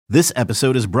This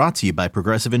episode is brought to you by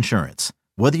Progressive Insurance.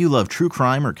 Whether you love true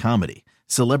crime or comedy,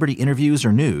 celebrity interviews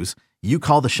or news, you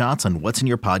call the shots on what's in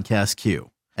your podcast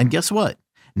queue. And guess what?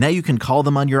 Now you can call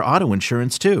them on your auto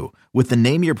insurance too with the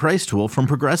Name Your Price tool from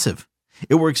Progressive.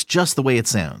 It works just the way it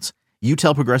sounds. You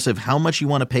tell Progressive how much you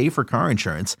want to pay for car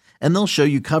insurance, and they'll show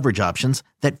you coverage options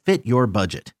that fit your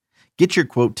budget. Get your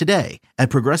quote today at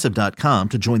Progressive.com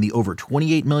to join the over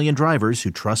 28 million drivers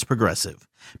who trust Progressive.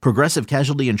 Progressive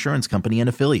Casualty Insurance Company and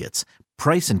Affiliates.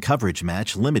 Price and coverage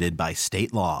match limited by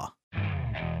state law.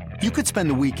 You could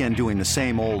spend the weekend doing the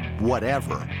same old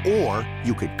whatever, or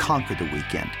you could conquer the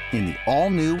weekend in the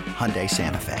all-new Hyundai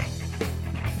Santa Fe.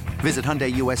 Visit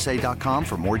HyundaiUSA.com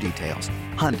for more details.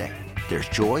 Hyundai, there's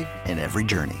joy in every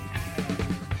journey.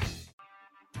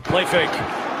 Play fake.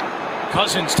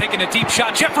 Cousins taking a deep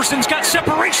shot. Jefferson's got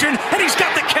separation, and he's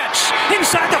got the catch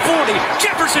inside the 40.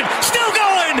 Jefferson still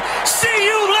going. See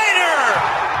you later.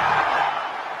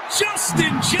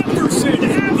 Justin Jefferson,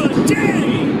 have a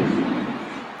day.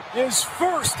 His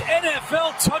first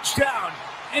NFL touchdown,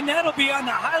 and that'll be on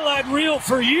the highlight reel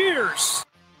for years.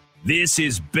 This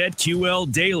is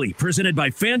BetQL Daily, presented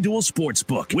by FanDuel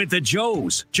Sportsbook with the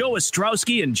Joes, Joe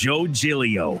Ostrowski and Joe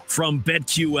Giglio from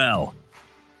BetQL.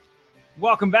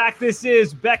 Welcome back. This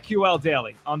is BetQL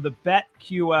Daily on the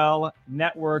BetQL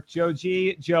Network. Joe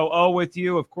G, Joe O with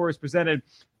you, of course, presented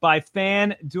by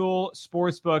FanDuel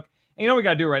Sportsbook. And you know what we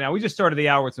got to do right now? We just started the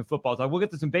hour with some football talk. We'll get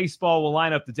to some baseball. We'll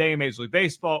line up the day in Major League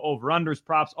Baseball, over-unders,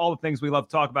 props, all the things we love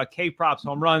to talk about, K-props,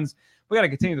 home runs. We got to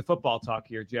continue the football talk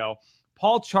here, Joe.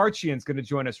 Paul Charchian's going to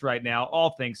join us right now.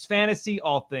 All things fantasy,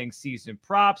 all things season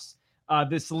props.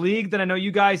 This league that I know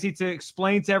you guys need to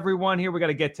explain to everyone here. We got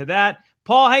to get to that.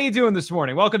 Paul, how you doing this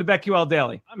morning? Welcome to BetQL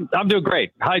Daily. I'm doing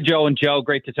great. Hi, Joe and Joe.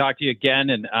 Great to talk to you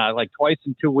again. And like twice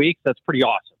in 2 weeks, that's pretty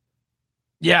awesome.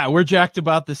 Yeah, we're jacked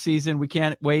about the season. We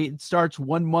can't wait. It starts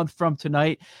 1 month from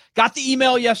tonight. Got the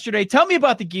email yesterday. Tell me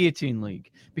about the Guillotine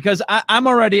League, because I'm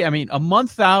already, a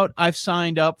month out. I've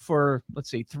signed up for,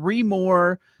 3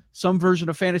 more, some version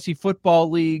of fantasy football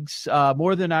leagues,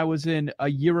 more than I was in a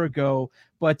year ago.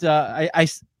 But I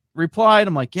replied,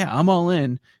 I'm like, yeah, I'm all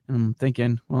in. And I'm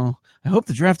thinking, well, I hope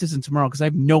the draft isn't tomorrow because I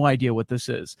have no idea what this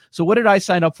is. So what did I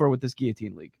sign up for with this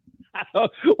Guillotine League?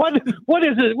 What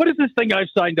is it? What is this thing I've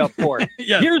signed up for?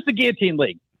 Yes. Here's the Guillotine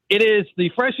League. It is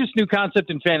the freshest new concept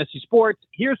in fantasy sports.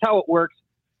 Here's how it works.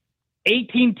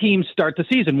 18 teams start the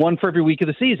season, one for every week of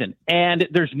the season. And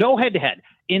there's no head-to-head.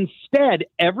 Instead,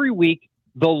 every week,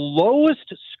 the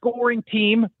lowest scoring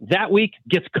team that week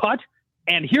gets cut.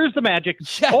 And here's the magic.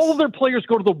 Yes. All of their players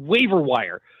go to the waiver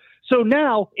wire. So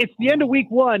now it's the end of week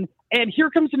 1, and here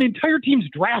comes an entire team's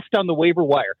draft on the waiver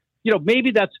wire. You know,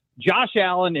 maybe that's Josh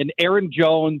Allen and Aaron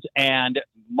Jones and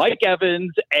Mike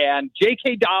Evans and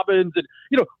J.K. Dobbins. And,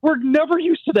 we're never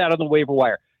used to that on the waiver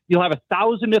wire. You'll have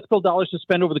 $1,000 mythical dollars to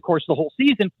spend over the course of the whole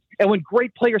season. And when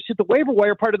great players hit the waiver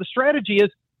wire, part of the strategy is,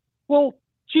 well,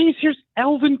 geez, here's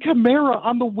Alvin Kamara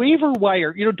on the waiver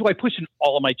wire. Do I push in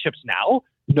all of my chips now,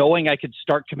 knowing I could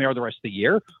start Kamara the rest of the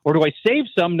year? Or do I save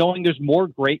some, knowing there's more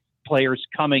great players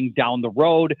coming down the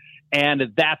road?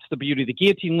 And that's the beauty of the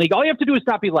Guillotine League. All you have to do is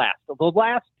not be last. The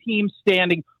last team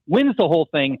standing wins the whole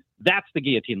thing. That's the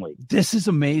Guillotine League. This is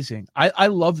amazing. I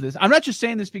love this. I'm not just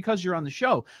saying this because you're on the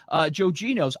show. Joe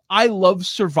G knows I love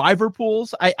survivor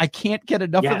pools. I can't get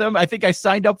enough of them. I think I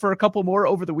signed up for a couple more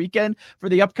over the weekend for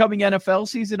the upcoming NFL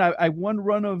season. I run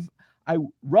one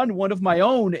of my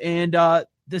own, and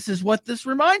this is what this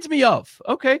reminds me of.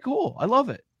 Okay, cool. I love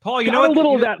it. Paul, A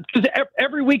little of that, because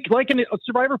every week, like in a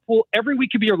survivor pool, every week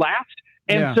could be your last.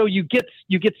 And so you get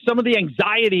some of the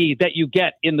anxiety that you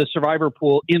get in the survivor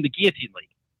pool in the Guillotine League.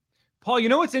 Paul,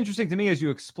 what's interesting to me as you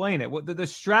explain it, the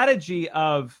strategy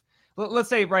of, let's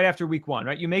say right after week 1,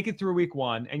 right? You make it through week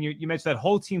 1, and you mentioned that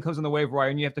whole team comes on the waiver wire,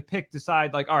 and you have to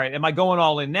decide, all right, am I going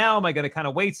all in now? Am I going to kind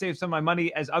of wait, save some of my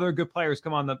money as other good players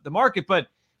come on the market? But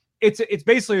it's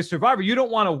basically a survivor. You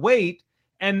don't want to wait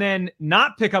and then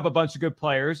not pick up a bunch of good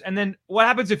players. And then what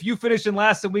happens if you finish in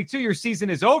last in week 2? Your season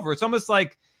is over. It's almost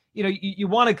like, you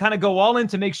want to kind of go all in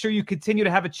to make sure you continue to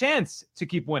have a chance to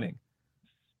keep winning.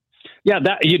 Yeah,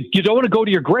 that you don't want to go to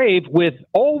your grave with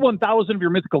all 1,000 of your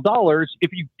mythical dollars.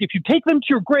 If you take them to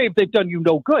your grave, they've done you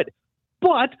no good.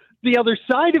 But the other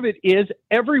side of it is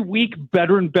every week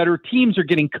better and better teams are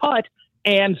getting cut.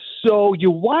 And so you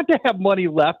want to have money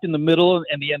left in the middle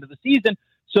and the end of the season.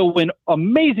 So when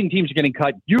amazing teams are getting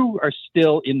cut, you are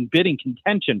still in bidding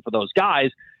contention for those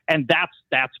guys. And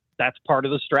that's part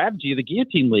of the strategy of the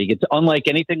Guillotine League. It's unlike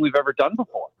anything we've ever done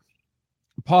before.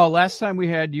 Paul, last time we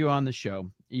had you on the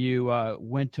show, you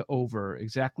went over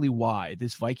exactly why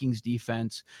this Vikings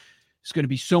defense is going to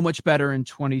be so much better in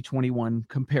 2021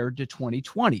 compared to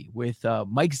 2020 with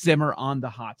Mike Zimmer on the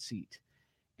hot seat.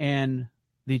 And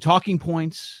the talking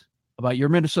points about your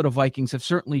Minnesota Vikings have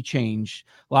certainly changed.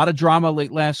 A lot of drama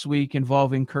late last week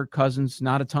involving Kirk Cousins.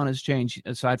 Not a ton has changed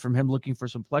aside from him looking for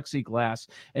some plexiglass.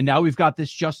 And now we've got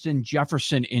this Justin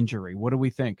Jefferson injury. What do we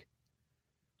think?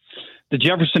 The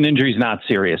Jefferson injury is not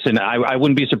serious, and I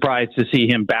wouldn't be surprised to see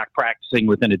him back practicing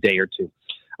within a day or two.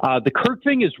 The Kirk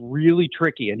thing is really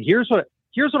tricky, and here's what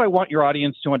I want your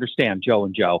audience to understand, Joe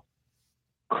and Joe.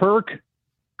 Kirk's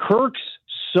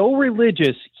so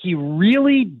religious, he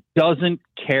really doesn't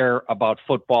care about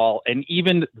football and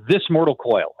even this mortal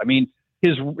coil. I mean,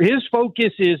 his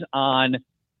focus is on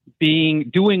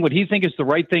doing what he thinks is the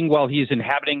right thing while he's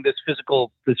inhabiting this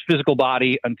physical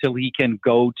body until he can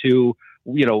go to,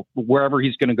 wherever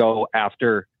he's going to go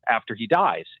after he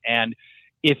dies. And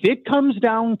if it comes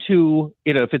down to,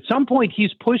 if at some point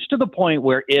he's pushed to the point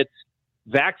where it's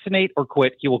vaccinate or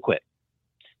quit, he will quit.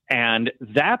 And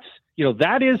that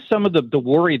is some of the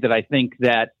worry that I think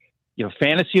that,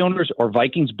 fantasy owners or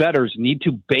Vikings bettors need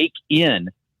to bake in,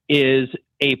 is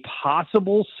a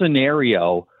possible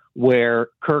scenario where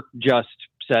Kirk just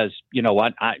says, you know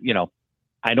what,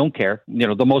 I don't care.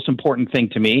 The most important thing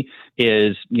to me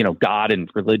is, God and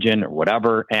religion or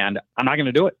whatever, and I'm not going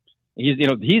to do it.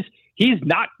 He's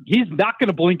not going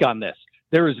to blink on this.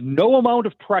 There is no amount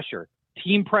of pressure,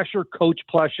 team pressure, coach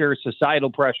pressure,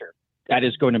 societal pressure, that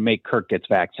is going to make Kirk gets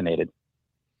vaccinated.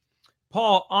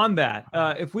 Paul, on that,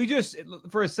 if we just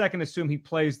for a second assume he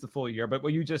plays the full year, but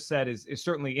what you just said is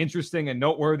certainly interesting and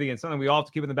noteworthy and something we all have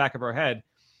to keep in the back of our head.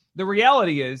 The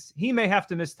reality is he may have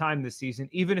to miss time this season,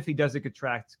 even if he doesn't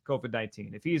contract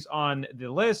COVID-19. If he's on the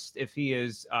list, if he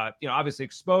is, obviously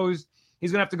exposed,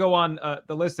 he's going to have to go on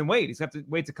the list and wait. He's going to have to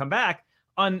wait to come back.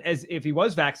 As if he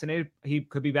was vaccinated, he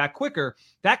could be back quicker.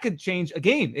 That could change a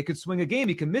game. It could swing a game.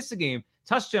 He can miss a game.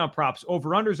 Touchdown props,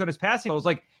 over-unders on his passing goals.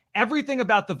 Like everything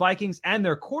about the Vikings and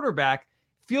their quarterback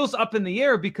feels up in the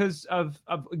air because of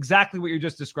exactly what you're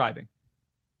just describing.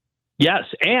 Yes,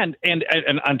 and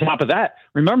on top of that,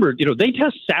 remember, they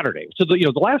test Saturday. So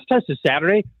the last test is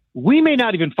Saturday. We may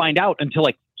not even find out until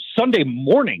like Sunday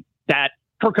morning that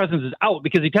Kirk Cousins is out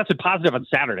because he tested positive on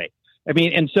Saturday. I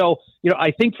mean, and so, I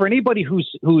think for anybody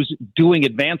who's doing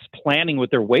advanced planning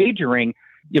with their wagering,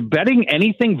 betting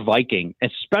anything Viking,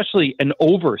 especially an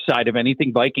overside of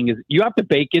anything Viking, is you have to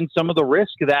bake in some of the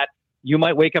risk that you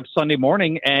might wake up Sunday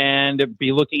morning and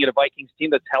be looking at a Vikings team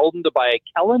that's held by a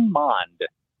Kellen Mond.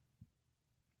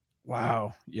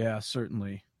 Wow. Yeah,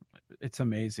 certainly. It's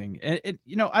amazing. And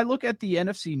I look at the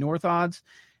NFC North odds,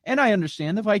 and I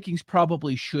understand the Vikings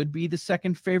probably should be the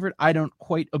second favorite. I don't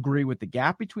quite agree with the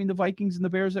gap between the Vikings and the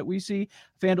Bears that we see.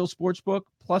 FanDuel Sportsbook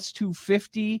plus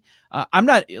 250. I'm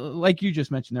not, like you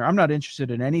just mentioned there, I'm not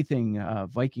interested in anything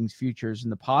Vikings futures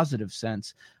in the positive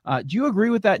sense. Do you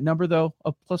agree with that number, though,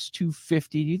 of plus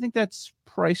 250? Do you think that's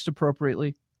priced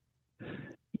appropriately?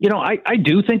 I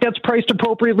do think that's priced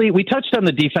appropriately. We touched on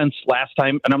the defense last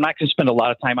time, and I'm not going to spend a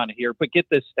lot of time on it here, but get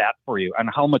this stat for you on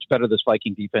how much better this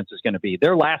Viking defense is going to be.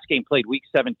 Their last game played week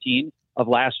 17 of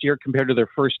last year compared to their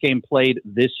first game played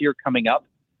this year coming up.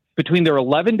 Between their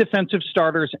 11 defensive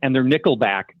starters and their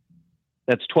nickelback,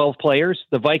 that's 12 players,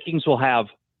 the Vikings will have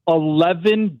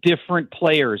 11 different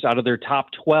players out of their top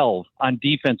 12 on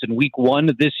defense in week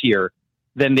 1 this year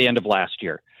than the end of last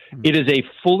year. It is a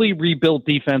fully rebuilt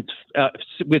defense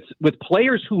with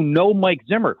players who know Mike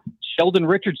Zimmer. Sheldon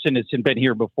Richardson has been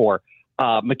here before.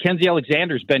 Mackenzie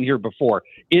Alexander's been here before.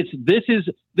 This is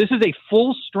a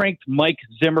full strength Mike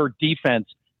Zimmer defense,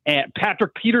 and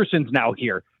Patrick Peterson's now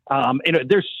here.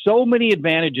 There's so many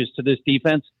advantages to this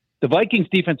defense. The Vikings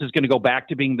defense is going to go back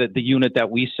to being the unit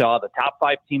that we saw, the top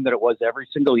 5 team that it was every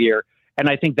single year, and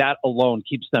I think that alone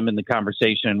keeps them in the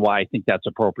conversation, and why I think that's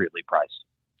appropriately priced.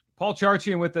 Paul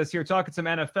Charchian with us here, talking some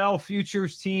NFL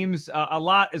futures teams a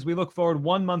lot as we look forward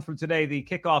 1 month from today, the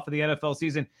kickoff of the NFL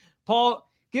season. Paul,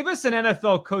 give us an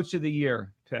NFL Coach of the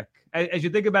Year pick. As you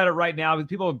think about it right now,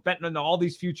 people are betting on all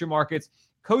these future markets.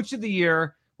 Coach of the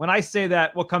Year, when I say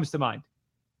that, what comes to mind?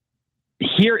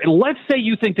 Here, let's say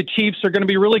you think the Chiefs are going to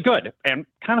be really good, and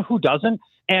kind of who doesn't,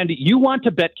 and you want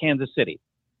to bet Kansas City.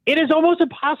 It is almost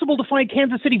impossible to find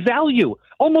Kansas City value.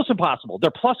 Almost impossible.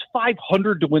 They're plus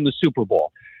 500 to win the Super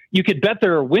Bowl. You could bet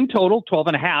their win total,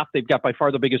 12.5. They've got by far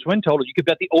the biggest win total. You could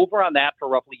bet the over on that for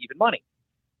roughly even money.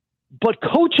 But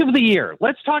Coach of the Year,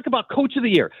 let's talk about Coach of the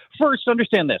Year. First,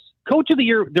 understand this. Coach of the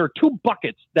Year, there are 2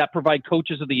 buckets that provide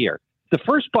Coaches of the Year. The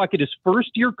first bucket is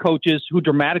first-year coaches who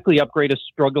dramatically upgrade a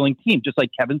struggling team, just like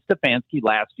Kevin Stefanski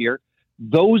last year.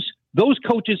 Those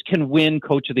coaches can win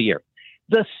Coach of the Year.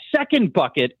 The second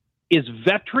bucket is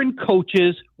veteran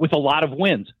coaches with a lot of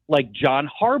wins, like John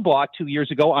Harbaugh 2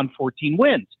 years ago on 14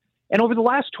 wins. And over the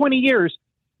last 20 years,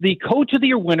 the Coach of the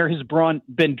Year winner has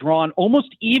been drawn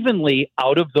almost evenly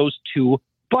out of those two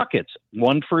buckets.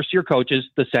 One, first-year coaches,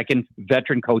 the second,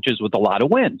 veteran coaches with a lot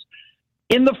of wins.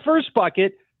 In the first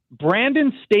bucket,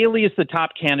 Brandon Staley is the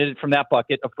top candidate from that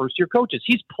bucket of first-year coaches.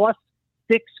 He's plus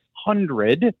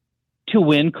 600 to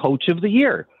win Coach of the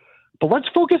Year. But let's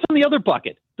focus on the other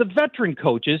bucket, the veteran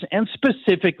coaches, and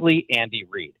specifically Andy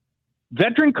Reid.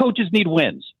 Veteran coaches need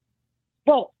wins.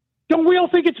 Well, don't we all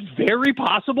think it's very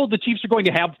possible the Chiefs are going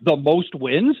to have the most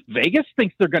wins? Vegas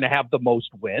thinks they're going to have the most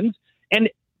wins. And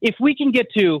if we can get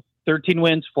to 13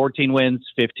 wins, 14 wins,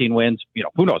 15 wins,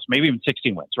 who knows, maybe even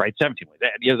 16 wins, right? 17 wins.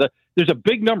 There's a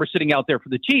big number sitting out there for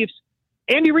the Chiefs.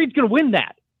 Andy Reid's going to win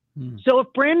that. So if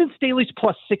Brandon Staley's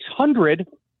plus 600,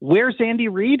 where's Andy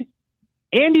Reid?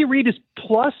 Andy Reid is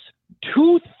plus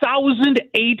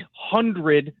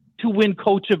 2,800 to win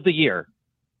Coach of the Year.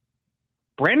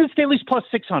 Brandon Staley's plus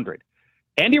 600.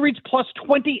 Andy Reid's plus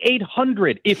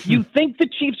 2,800. If you think the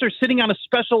Chiefs are sitting on a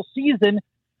special season,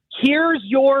 here's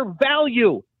your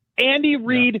value. Andy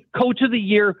Reid, Coach of the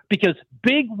Year, because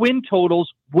big win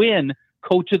totals win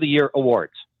Coach of the Year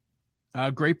awards.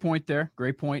 Great point there.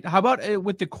 Great point. How about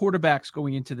with the quarterbacks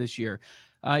going into this year?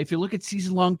 If you look at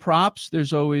season-long props,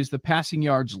 there's always the passing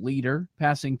yards leader,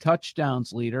 passing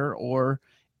touchdowns leader, or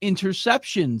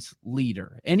interceptions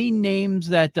leader. Any names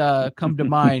that come to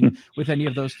mind with any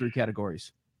of those three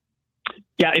categories?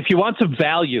 Yeah, if you want some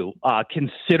value,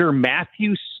 consider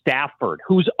Matthew Stafford,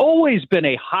 who's always been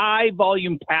a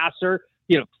high-volume passer.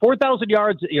 4,000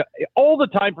 yards all the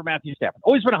time for Matthew Stafford.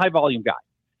 Always been a high-volume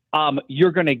guy.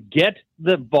 You're going to get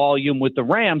the volume with the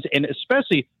Rams, and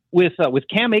especially with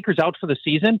Cam Akers out for the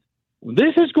season,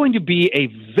 this is going to be a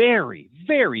very,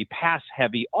 very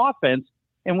pass-heavy offense.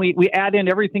 And we add in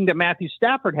everything that Matthew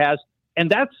Stafford has, and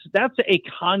that's a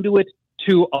conduit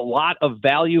to a lot of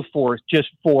value for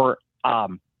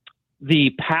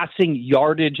the passing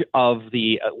yardage of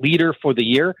the leader for the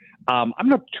year. I'm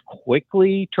going to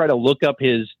quickly try to look up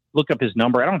his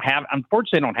number.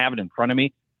 Unfortunately, I don't have it in front of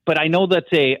me, but I know that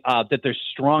there's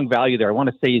strong value there. I want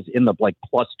to say he's in the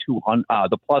plus 200,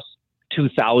 the plus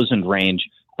 2,000 range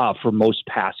for most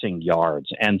passing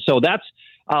yards, and so that's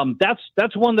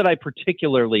one that I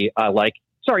particularly like.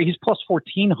 Sorry, he's plus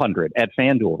 1,400 at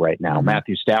FanDuel right now,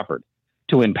 Matthew Stafford,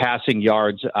 to win passing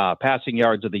yards of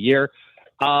the year.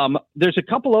 There's a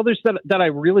couple others that I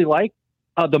really like.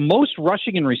 The most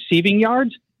rushing and receiving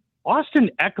yards, Austin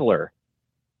Eckler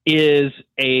is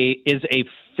a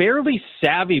fairly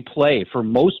savvy play for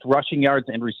most rushing yards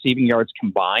and receiving yards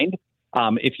combined.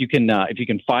 If you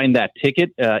can find that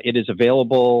ticket, it is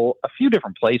available a few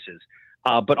different places.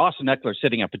 But Austin Eckler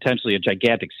sitting at potentially a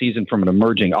gigantic season from an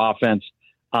emerging offense.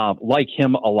 Like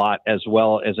him a lot, as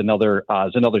well as another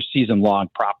season-long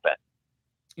prop bet.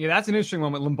 Yeah, that's an interesting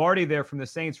one with Lombardi there from the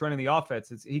Saints running the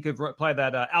offense. He could play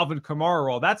that Alvin Kamara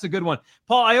role. That's a good one.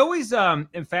 Paul, I always am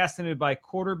fascinated by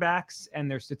quarterbacks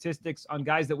and their statistics on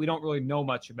guys that we don't really know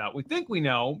much about. We think we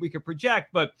know, we can project,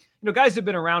 but guys have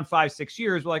been around 5-6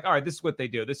 years. We're like, all right, this is what they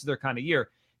do. This is their kind of year.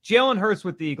 Jalen Hurts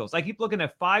with the Eagles. I keep looking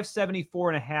at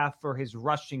 574.5 for his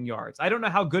rushing yards. I don't know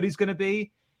how good he's going to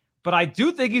be, but I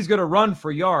do think he's going to run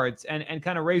for yards and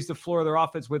kind of raise the floor of their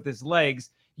offense with his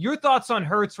legs. Your thoughts on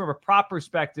Hurts from a prop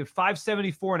perspective,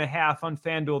 574.5 on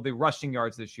FanDuel, the rushing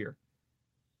yards this year.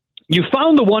 You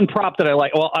found the one prop that I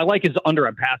like. Well, I like his under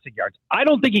on passing yards. I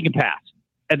don't think he can pass.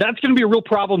 And that's going to be a real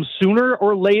problem sooner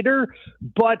or later.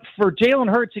 But for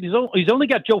Jalen Hurts, he's only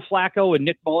got Joe Flacco and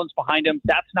Nick Mullins behind him.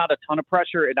 That's not a ton of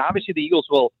pressure. And obviously the Eagles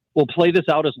will play this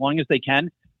out as long as they can.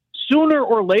 Sooner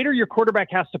or later, your quarterback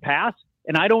has to pass.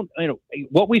 And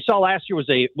what we saw last year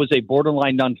was a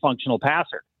borderline non-functional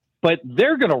passer. But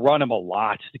they're going to run him a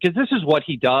lot because this is what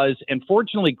he does. And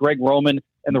fortunately, Greg Roman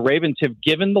and the Ravens have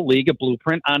given the league a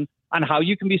blueprint on how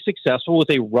you can be successful with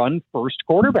a run-first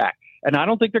quarterback. And I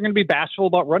don't think they're going to be bashful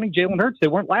about running Jalen Hurts. They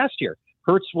weren't last year.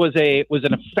 Hurts was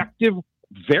an effective,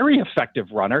 very effective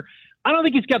runner. I don't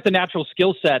think he's got the natural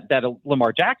skill set that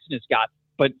Lamar Jackson has got,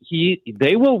 but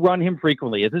they will run him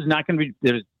frequently. This is not going to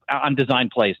be on design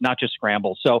plays, not just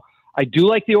scrambles. So I do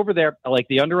like the over there. I like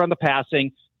the under on the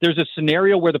passing. There's a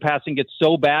scenario where the passing gets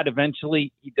so bad,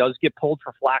 eventually he does get pulled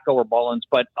for Flacco or Mullins,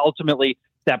 but ultimately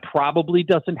that probably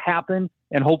doesn't happen.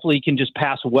 And hopefully he can just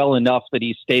pass well enough that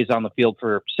he stays on the field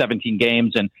for 17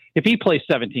 games. And if he plays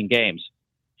 17 games,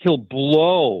 he'll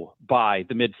blow by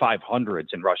the mid 500s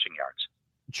in rushing yards.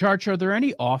 Charch, are there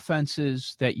any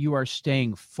offenses that you are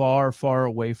staying far, far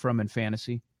away from in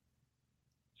fantasy?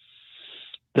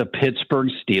 The Pittsburgh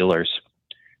Steelers.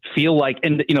 feel like,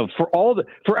 and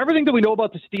for everything that we know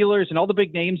about the Steelers and all the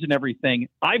big names and everything,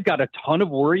 I've got a ton of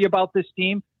worry about this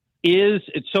team.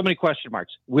 It's so many question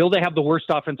marks. Will they have the worst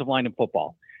offensive line in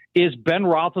football? Is Ben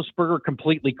Roethlisberger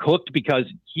completely cooked because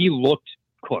he looked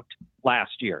cooked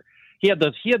last year? He had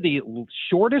the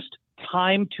shortest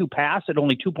time to pass at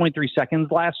only 2.3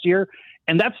 seconds last year,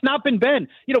 and that's not been Ben.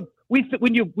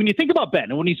 When you think about Ben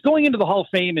and when he's going into the Hall of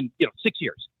Fame in 6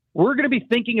 years, we're going to be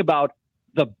thinking about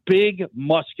the big,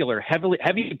 muscular,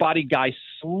 heavy-bodied guy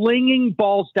slinging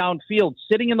balls downfield,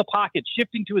 sitting in the pocket,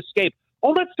 shifting to escape.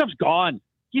 All that stuff's gone.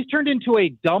 He's turned into a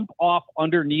dump-off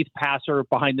underneath passer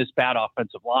behind this bad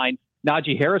offensive line.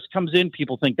 Najee Harris comes in.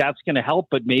 People think that's going to help,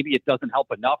 but maybe it doesn't help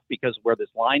enough because of where this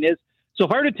line is. So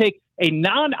if I were to take a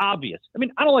non-obvious,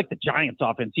 I don't like the Giants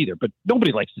offense either, but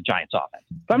nobody likes the Giants offense.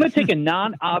 If I'm going to take a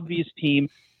non-obvious team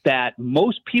that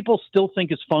most people still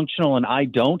think is functional and I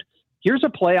don't, here's a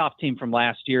playoff team from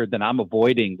last year that I'm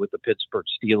avoiding with the Pittsburgh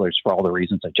Steelers for all the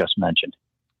reasons I just mentioned.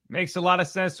 Makes a lot of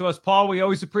sense to us, Paul. We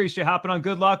always appreciate hopping on.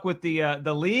 Good luck with the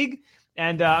league,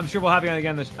 and I'm sure we'll have you on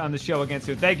again on the show again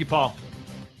soon. Thank you, Paul.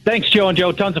 Thanks, Joe and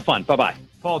Joe. Tons of fun. Bye-bye.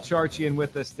 Paul Charchian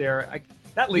with us there.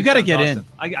 That league, you got to get awesome. in.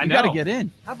 I you know. got to get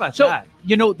in. How about so, that?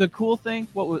 The cool thing,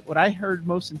 what I heard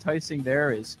most enticing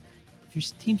there is if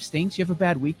your team stinks, you have a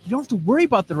bad week, you don't have to worry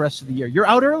about the rest of the year. You're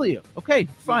out early. Okay,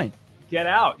 fine. Get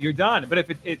out. You're done. But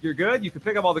if you're good, you can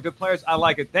pick up all the good players. I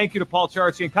like it. Thank you to Paul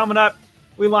Charchian. Coming up,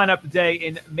 we line up today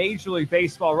in Major League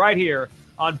Baseball right here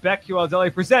on BetQL Daily,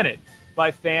 presented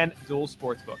by FanDuel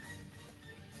Sportsbook.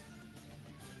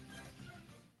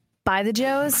 By the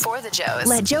Joes, for the Joes.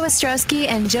 Let Joe Ostrowski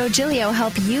and Joe Giglio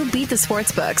help you beat the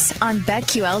sportsbooks on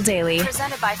BetQL Daily.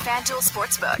 Presented by FanDuel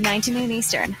Sportsbook. 19 noon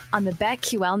Eastern on the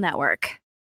BetQL Network.